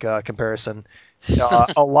mnemonic comparison,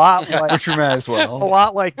 a lot like Which we might as a well.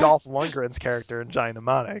 lot like Dolph Lundgren's character in Giant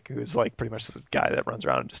Mnemonic, who's like pretty much the guy that runs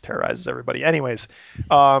around and just terrorizes everybody. Anyways,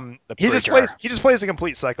 The preacher. he just plays a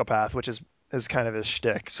complete psychopath, which is kind of his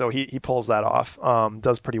shtick. So he pulls that off,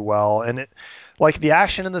 does pretty well, and it, like, the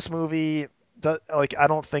action in this movie, like, I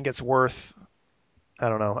don't think it's worth. I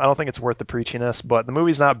don't know. I don't think it's worth the preachiness, but the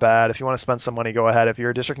movie's not bad. If you want to spend some money, go ahead. If you're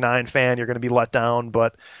a District 9 fan, you're going to be let down,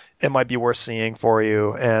 but it might be worth seeing for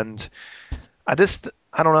you. And I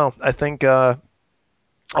don't know. I think a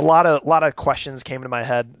lot of questions came to my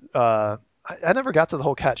head. I never got to the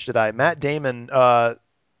whole catch, did I? Matt Damon, the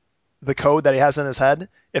code that he has in his head,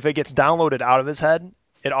 if it gets downloaded out of his head,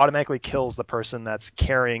 it automatically kills the person that's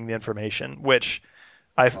carrying the information. Which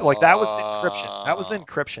I like. That was the encryption. That was the Oh.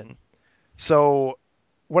 encryption. So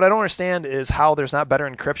what I don't understand is how there's not better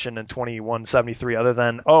encryption in 2173 other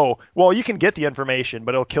than, oh, well, you can get the information,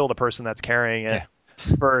 but it'll kill the person that's carrying it. Yeah.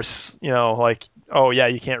 Versus, like, oh yeah,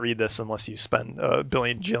 you can't read this unless you spend a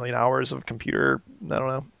billion jillion hours of computer. I don't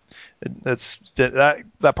know. It's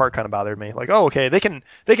that part kind of bothered me. Like, oh, okay, they can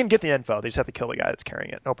get the info. They just have to kill the guy that's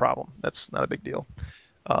carrying it. No problem. That's not a big deal.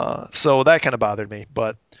 So that kind of bothered me.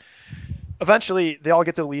 But eventually, they all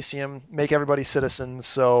get to Elysium, make everybody citizens.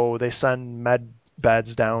 So they send med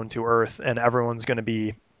beds down to Earth, and everyone's going to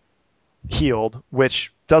be healed,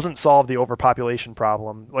 which doesn't solve the overpopulation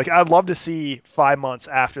problem. Like, I'd love to see 5 months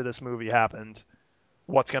after this movie happened,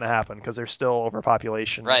 what's going to happen, because there's still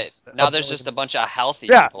overpopulation. Right. A Now there's just a billion. bunch of healthy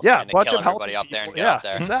Yeah, people yeah, trying to bunch kill of healthy everybody up there people. and get Yeah, up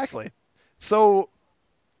there. exactly. So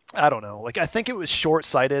I don't know. Like, I think it was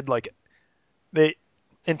short-sighted. Like, they,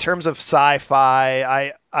 in terms of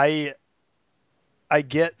sci-fi, I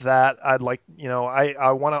get that. I'd like,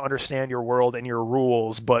 I want to understand your world and your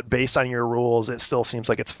rules, but based on your rules, it still seems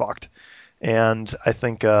like it's fucked. And I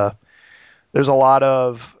think there's a lot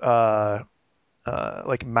of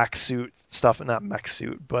like mech suit stuff, not mech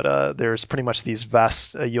suit, but there's pretty much these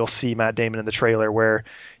vests. You'll see Matt Damon in the trailer where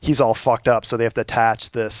he's all fucked up, so they have to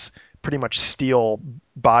attach this pretty much steel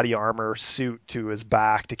body armor suit to his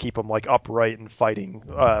back to keep him like upright and fighting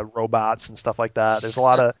robots and stuff like that. There's a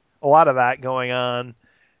lot of that going on,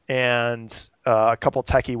 and a couple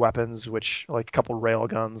techie weapons, which, like a couple rail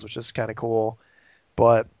guns, which is kind of cool.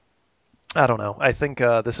 But I don't know. I think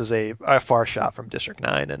this is a far shot from District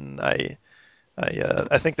 9, and I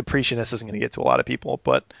think the preachiness isn't going to get to a lot of people,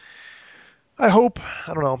 but I hope,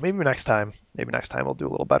 I don't know, maybe next time we'll do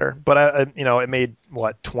a little better. But it made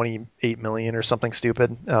what, 28 million or something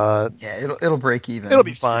stupid. Yeah, it'll break even. It'll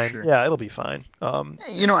be That's for fine. sure. Yeah, it'll be fine.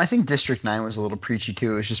 I think District 9 was a little preachy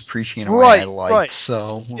too. It was just preachy in a way I Right, liked. right.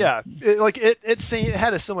 So, Yeah, it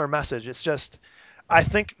had a similar message. It's just, I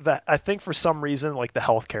think for some reason, like, the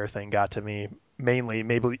healthcare thing got to me mainly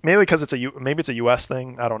because maybe it's a U.S.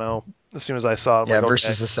 thing. I don't know. As soon as I saw it, I'm yeah, like, okay,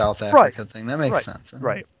 versus the South right, Africa thing. That makes right, sense.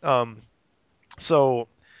 right. So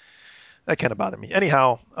that kind of bothered me.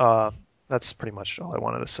 Anyhow, that's pretty much all I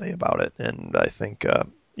wanted to say about it. And I think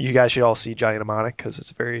you guys should all see Johnny Mnemonic, because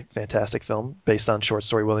it's a very fantastic film based on short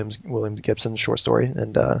story William Gibson's short story.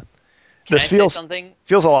 And Can this I say something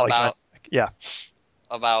feels a lot like Johnny.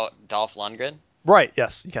 about Yeah. Dolph Lundgren? Right.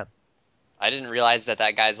 Yes, you can. I didn't realize that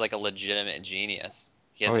guy's like a legitimate genius.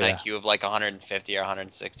 He has Oh an yeah. IQ of like 150 or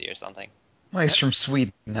 160 or something. Well, he's from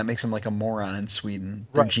Sweden. That makes him like a moron in Sweden.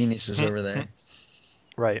 They're Right. geniuses over there.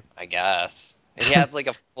 Right. I guess. He had like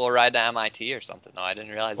a full ride to MIT or something though. I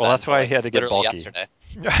didn't realize Well, that that's until why he like had to get literally bulky. yesterday.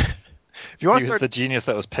 If you want He to was start, the genius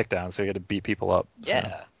that was picked on, so he had to beat people up. So.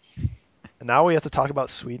 Yeah. now we have to talk about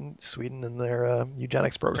Sweden and their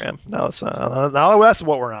eugenics program. Now that's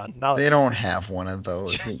what we're on. Now They don't have one of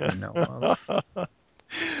those that we know of.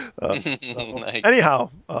 so Like, anyhow,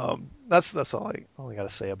 that's all I got to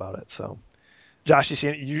say about it. So, Josh,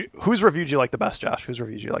 whose reviewed you like the best? Josh, whose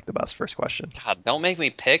reviewed you like the best? First question. God, don't make me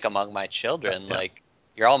pick among my children. Yeah. Like,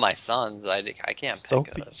 you're all my sons. I can't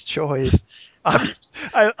Sophie's Choice.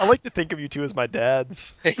 I like to think of you two as my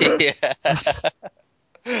dads. pick yeah.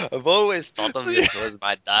 I've always thought of you as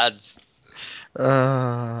my dads.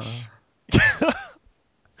 Uh,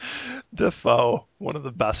 Defoe, one of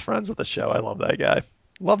the best friends of the show. I love that guy.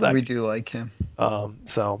 Love that. we do like him.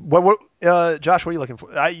 So Josh, what are you looking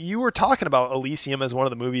for? You were talking about Elysium as one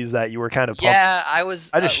of the movies that you were kind of pumped. Yeah, I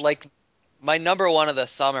was I just like my number one of the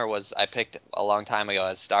summer was I picked a long time ago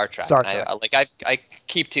as Star Trek. Star And Trek. I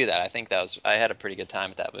keep to that. I think I had a pretty good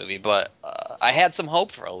time with that movie, but I had some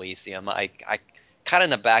hope for Elysium. I kind of in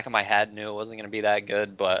the back of my head knew it wasn't going to be that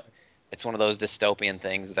good, but it's one of those dystopian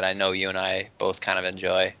things that I know you and I both kind of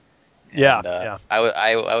enjoy. Yeah, And yeah.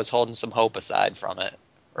 I was holding some hope aside from it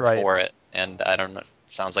or Right. for it, and I don't know.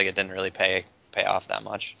 Sounds like it didn't really pay off that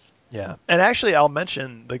much. Yeah, and actually, I'll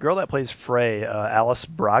mention the girl that plays Frey, Alice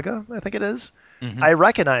Braga, I think it is. Mhm. I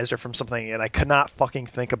recognized her from something, and I could not fucking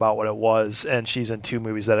think about what it was. And she's in three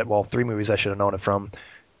movies I should have known it from.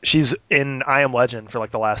 She's in I Am Legend for like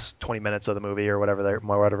the last 20 minutes of the movie or whatever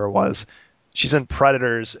it was. She's in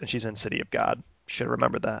Predators and she's in City of God. Should have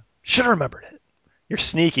remembered that. Should have remembered it. You're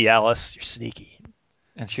sneaky, Alice. You're sneaky.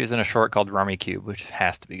 And she was in a short called Rummy Cube, which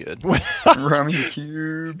has to be good. Rummy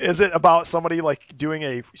Cube. Is it about somebody like doing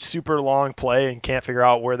a super long play and can't figure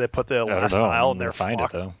out where they put the I don't last know. tile and We'll they're find it,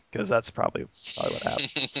 fucked? though. Because that's probably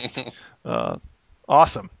what happened.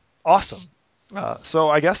 Awesome. So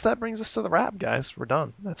I guess that brings us to the wrap, guys. We're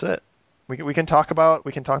done. That's it. We can talk about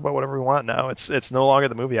whatever we want now. It's no longer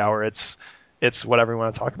the movie hour. It's whatever we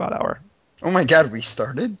want to talk about hour. Oh my God, we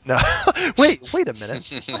started? No, wait a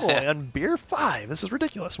minute. I'm only on beer 5. This is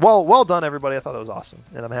ridiculous. Well done, everybody. I thought that was awesome,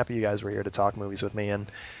 and I'm happy you guys were here to talk movies with me. And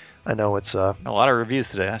I know it's A lot of reviews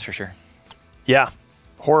today, that's for sure. yeah,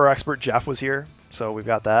 horror expert Jeff was here, so we've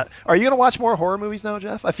got that. Are you gonna watch more horror movies now,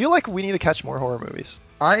 Jeff? I feel like we need to catch more horror movies.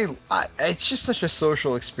 It's just such a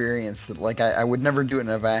social experience that like I would never do it in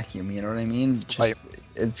a vacuum. You know what I mean? Right.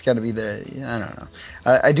 It's got to be I don't know.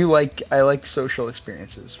 I like social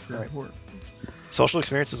experiences for Right. horror. Social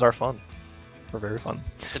experiences are fun. They're very fun.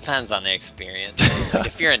 Depends on the experience. Like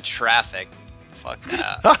if you're in traffic, fuck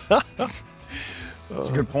that. That's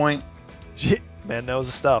a good point. Shit, man knows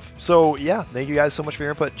his stuff. So yeah, thank you guys so much for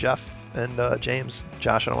your input, Jeff and James.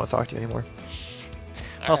 Josh, I don't want to talk to you anymore.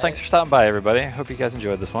 Well, thanks for stopping by, everybody. I hope you guys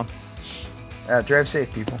enjoyed this one. Drive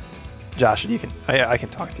safe, people. Josh, I can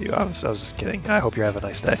talk to you. I was just kidding. I hope you have a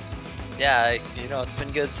nice day. Yeah, it's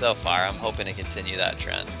been good so far. I'm hoping to continue that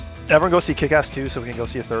trend. Everyone go see Kick-Ass 2 so we can go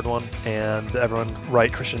see a third one, and everyone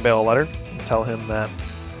write Christian Bale a letter and tell him that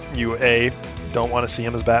you A, don't want to see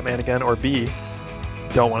him as Batman again, or B,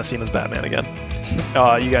 don't want to see him as Batman again.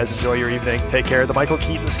 You guys enjoy your evening. Take care. The Michael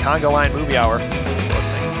Keaton's Conga Line Movie Hour. Thanks for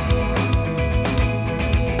listening.